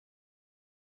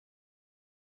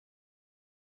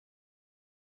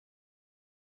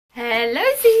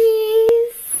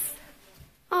Hellosies!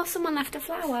 Oh, someone left a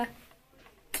flower.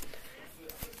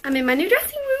 I'm in my new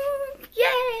dressing room.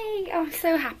 Yay! Oh, I'm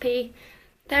so happy.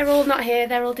 They're all not here,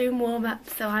 they're all doing warm-up,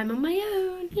 so I'm on my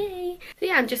own. Yay! So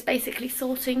yeah, I'm just basically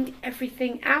sorting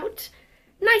everything out.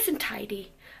 Nice and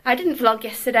tidy. I didn't vlog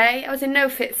yesterday. I was in no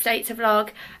fit state to vlog.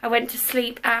 I went to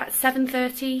sleep at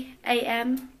 7:30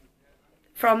 AM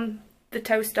from the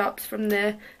toe stops from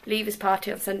the Leavers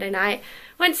party on Sunday night.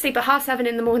 Went to sleep at 7:30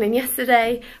 in the morning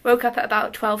yesterday. Woke up at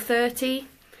about 12:30.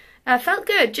 Felt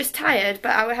good, just tired,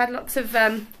 but I had lots of,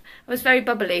 I was very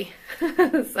bubbly.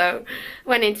 So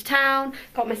went into town,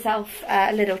 got myself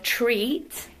a little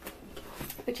treat,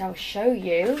 which I'll show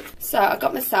you. So I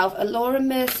got myself a Laura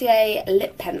Mercier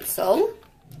lip pencil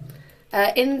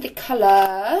in the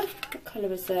colour, what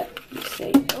colour is it? Let's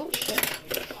see. Oh shit.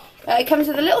 It comes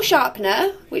with a little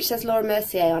sharpener which says Laura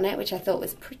Mercier on it, which I thought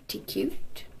was pretty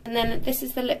cute. And then this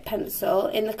is the lip pencil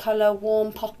in the colour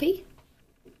Warm Poppy.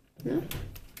 Yeah.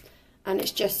 And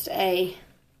it's just a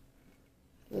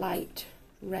light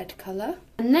red colour.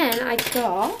 And then I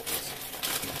got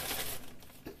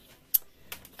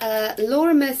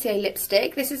Laura Mercier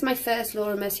lipstick. This is my first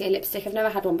Laura Mercier lipstick. I've never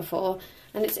had one before.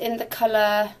 And it's in the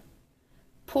colour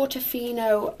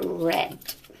Portofino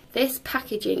Red. This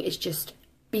packaging is just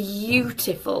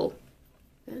beautiful.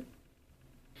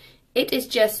 It is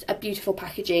just a beautiful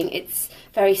packaging. It's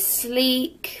very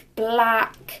sleek,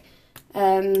 black.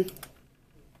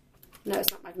 No,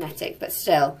 it's not magnetic, but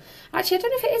still. Actually, I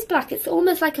don't know if it is black. It's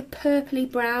almost like a purpley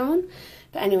brown.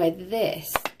 But anyway,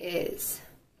 this is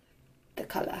the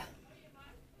colour.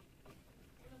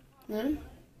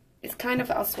 It's kind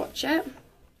of, I'll swatch it.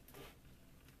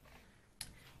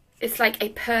 It's like a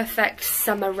perfect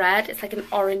summer red. It's like an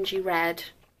orangey red.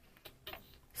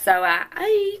 So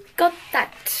I got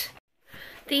that.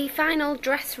 The final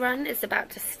dress run is about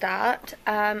to start.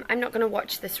 I'm not going to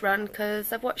watch this run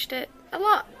because I've watched it a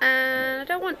lot and I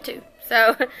don't want to.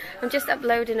 So I'm just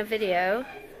uploading a video.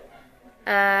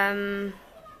 I'm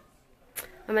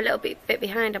a little bit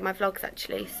behind on my vlogs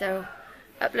actually, so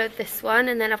upload this one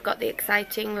and then I've got the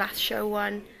exciting last show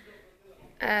one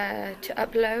to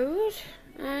upload.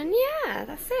 And yeah,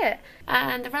 that's it.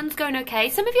 And the run's going okay.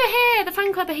 Some of you are here, the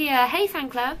fan club are here. Hey fan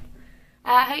club.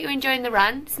 I hope you're enjoying the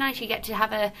run. It's nice you get to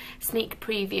have a sneak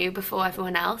preview before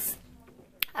everyone else.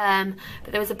 But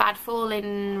there was a bad fall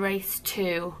in race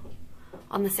 2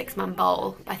 on the 6-man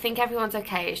bowl. I think everyone's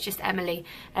okay, it's just Emily.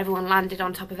 Everyone landed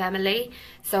on top of Emily,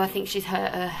 so I think she's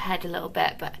hurt her head a little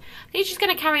bit, but I think she's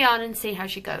going to carry on and see how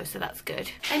she goes, so that's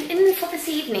good. I'm in for this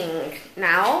evening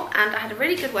now, and I had a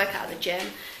really good workout at the gym.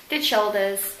 Did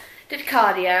shoulders, did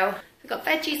cardio, I got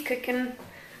veggies cooking.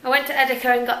 I went to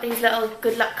Edeka and got these little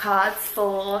good luck cards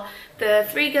for the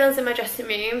 3 girls in my dressing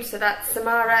room, so that's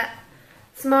Samara,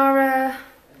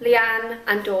 Leanne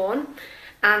and Dawn.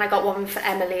 And I got one for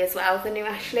Emily as well, the new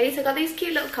Ashley. So I got these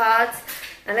cute little cards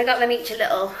and I got them each a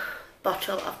little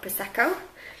bottle of Prosecco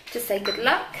to say good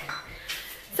luck.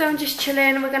 So I'm just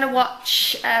chilling. We're going to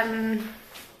watch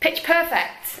Pitch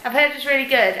Perfect. I've heard it's really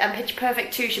good and Pitch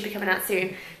Perfect 2 should be coming out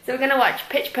soon. So we're going to watch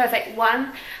Pitch Perfect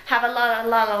 1, have a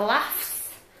lot of laughs,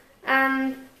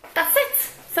 and that's it.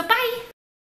 So bye!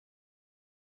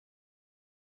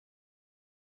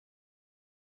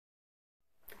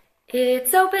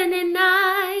 It's opening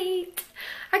night.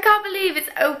 I can't believe it's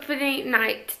opening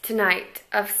night tonight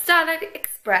of Starlight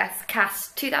Express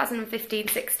Cast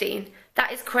 2015-16.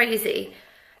 That is crazy.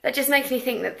 That just makes me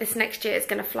think that this next year is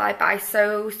going to fly by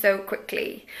so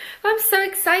quickly. I'm so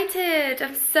excited.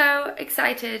 I'm so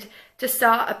excited to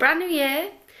start a brand new year,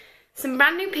 some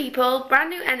brand new people,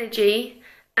 brand new energy,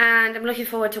 and I'm looking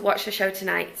forward to watch the show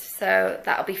tonight. So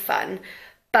that'll be fun.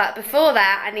 But before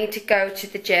that, I need to go to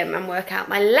the gym and work out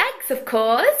my legs, of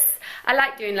course. I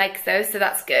like doing legs though, so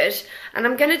that's good. And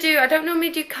I'm going to do, I don't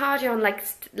normally do cardio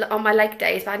on my leg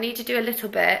days, but I need to do a little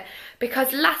bit.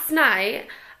 Because last night,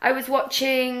 I was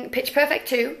watching Pitch Perfect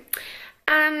 2.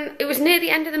 And it was near the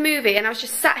end of the movie, and I was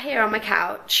just sat here on my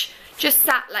couch. Just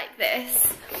sat like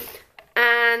this.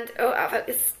 And, oh, I'll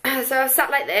focus. So I was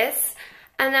sat like this.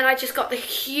 And then I just got the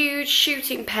huge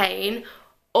shooting pain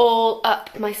all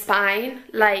up my spine,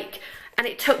 like, and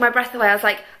it took my breath away. I was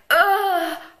like,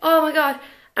 oh my god.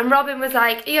 And Robin was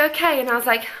like, are you okay? And I was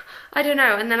like, I don't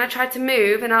know. And then I tried to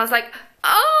move and I was like,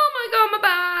 oh my god, my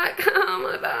back, oh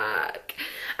my back.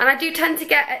 And I do tend to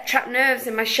get trapped nerves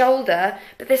in my shoulder,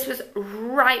 but this was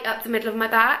right up the middle of my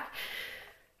back.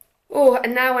 Oh,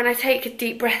 and now when I take a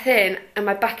deep breath in and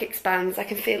my back expands, I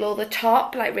can feel all the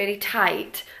top like really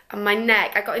tight. And my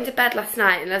neck, I got into bed last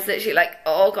night and I was literally like,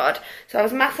 oh god. So I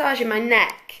was massaging my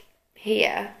neck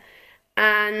here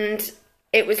and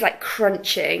it was like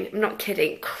crunching. I'm not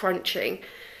kidding, crunching.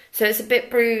 So it's a bit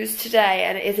bruised today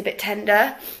and it is a bit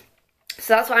tender.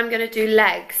 So that's why I'm going to do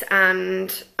legs,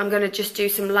 and I'm going to just do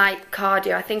some light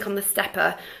cardio, I think on the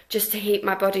stepper, just to heat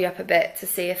my body up a bit to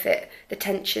see if the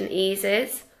tension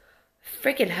eases.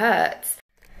 Friggin' hurts.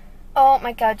 Oh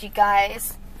my god, you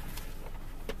guys.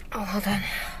 Oh, hold on.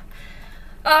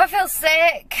 Oh, I feel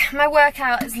sick. My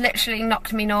workout has literally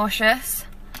knocked me nauseous.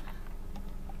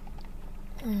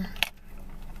 Oh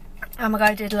my god,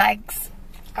 I did legs.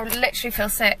 I would literally feel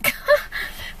sick.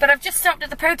 But I've just stopped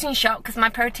at the protein shop because my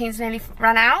protein's nearly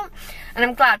run out. And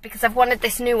I'm glad because I've wanted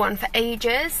this new one for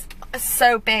ages. It's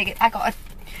so big. I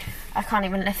can't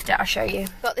even lift it, I'll show you.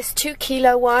 Got this 2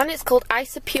 kilo one. It's called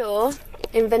Isopure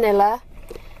in vanilla.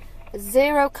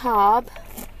 0 carb.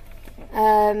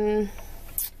 And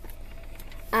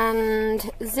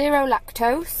 0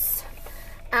 lactose.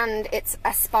 And it's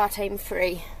aspartame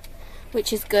free,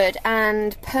 which is good.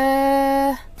 And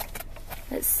per,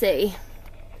 let's see,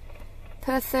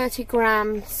 per 30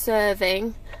 gram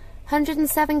serving,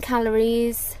 107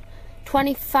 calories,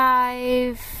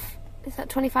 25, is that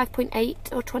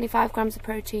 25.8 or 25 grams of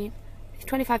protein?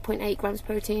 25.8 grams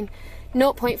protein,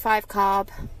 0.5 carb,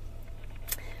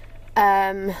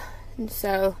 and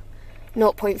so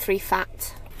 0.3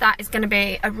 fat. That is going to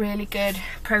be a really good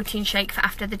protein shake for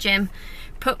after the gym.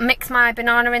 Mix my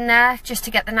banana in there just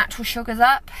to get the natural sugars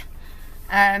up.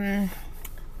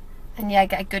 And yeah,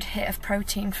 get a good hit of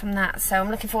protein from that. So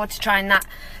I'm looking forward to trying that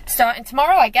starting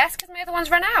tomorrow, I guess, because my other one's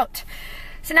run out.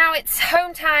 So now it's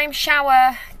home time,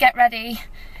 shower, get ready,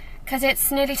 because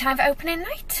it's nearly time for opening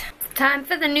night. It's time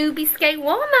for the newbie skate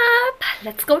warm up.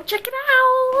 Let's go check it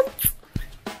out.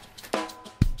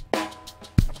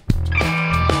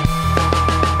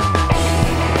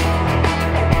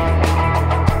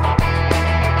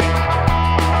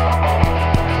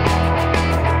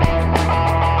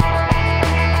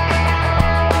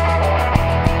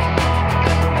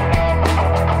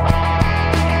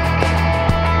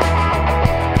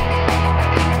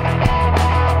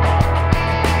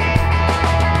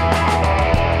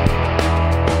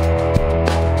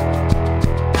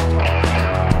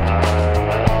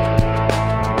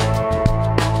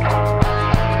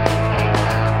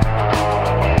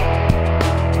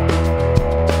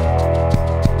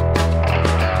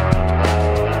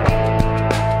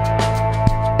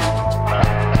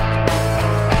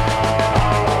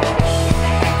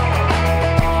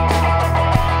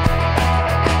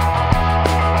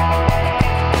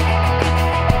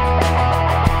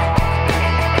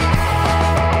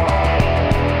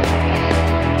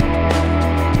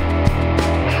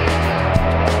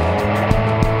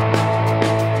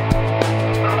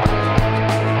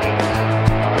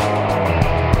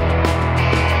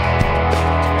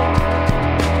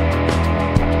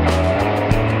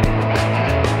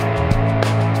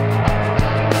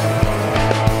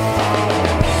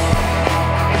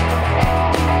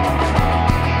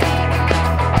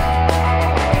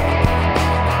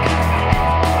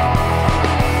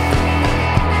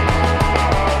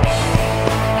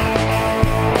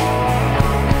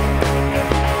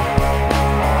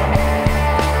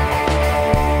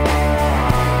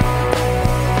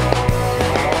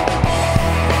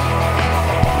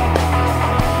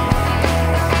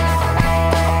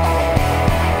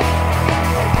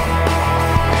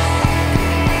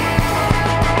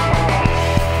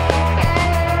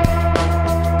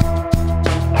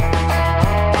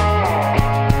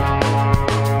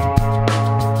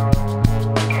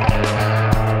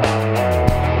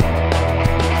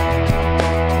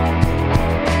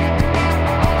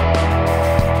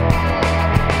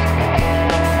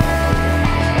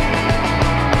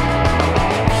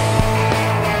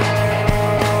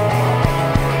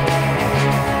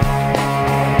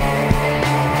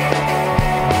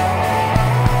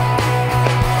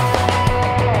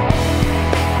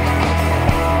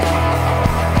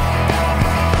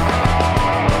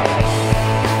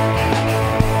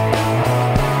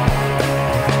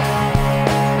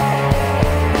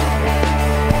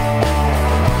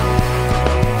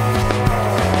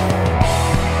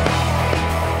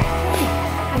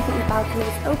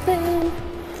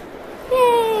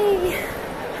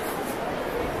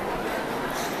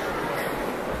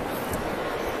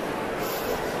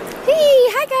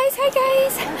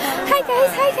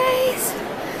 Hi guys.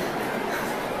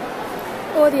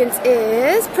 Audience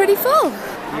is pretty full.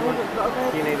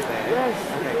 You need it there? Yes.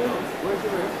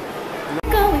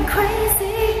 Okay. Going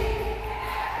crazy.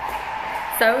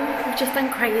 So we've just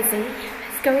done crazy.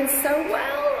 It's going so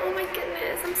well. Oh my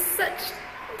goodness. I'm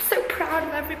so proud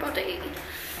of everybody.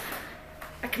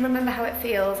 I can remember how it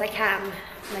feels. I can.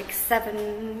 Like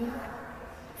 7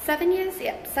 7 years?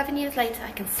 Yep, 7 years later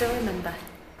I can still remember.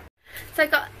 So I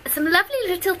got some lovely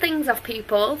little things off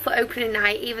people for opening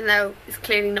night, even though it's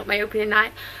clearly not my opening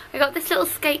night. I got this little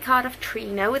skate card of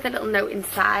Trina with a little note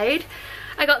inside.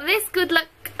 I got this good luck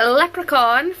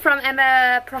leprechaun from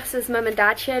Emma Prosser's mum and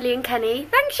dad, Shirley and Kenny.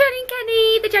 Thanks Shirley and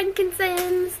Kenny, the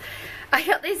Jenkinsons. I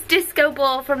got this disco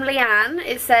ball from Leanne.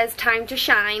 It says time to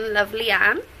shine, love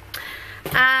Leanne.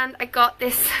 And I got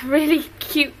this really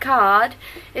cute card.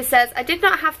 It says, I did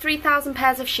not have 3,000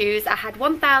 pairs of shoes, I had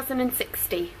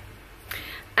 1,060.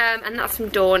 And that's from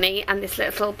Dawny, and this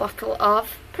little bottle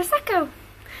of Prosecco.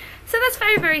 So that's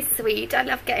very, very sweet. I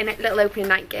love getting little opening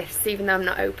night gifts, even though I'm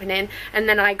not opening. And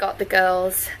then I got the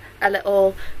girls a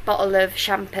little bottle of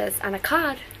champers and a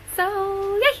card.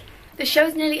 So, yay! The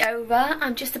show's nearly over.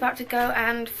 I'm just about to go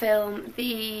and film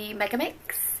the megamix.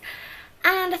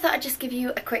 And I thought I'd just give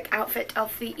you a quick outfit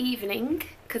of the evening,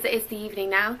 because it is the evening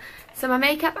now. So my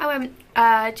makeup, I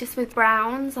went just with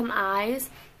browns on the eyes.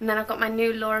 And then I've got my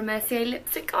new Laura Mercier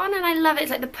lipstick on, and I love it.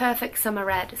 It's like the perfect summer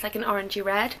red. It's like an orangey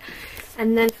red.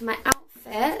 And then for my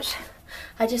outfit,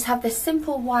 I just have this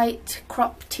simple white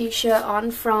crop t-shirt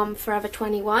on from Forever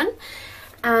 21.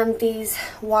 And these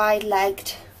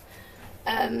wide-legged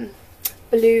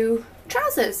blue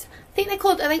trousers. I think they're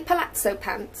called, are they palazzo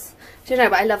pants? I don't know,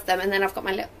 but I love them. And then I've got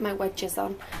my wedges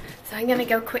on. So I'm going to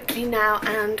go quickly now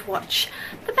and watch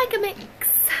the megamix.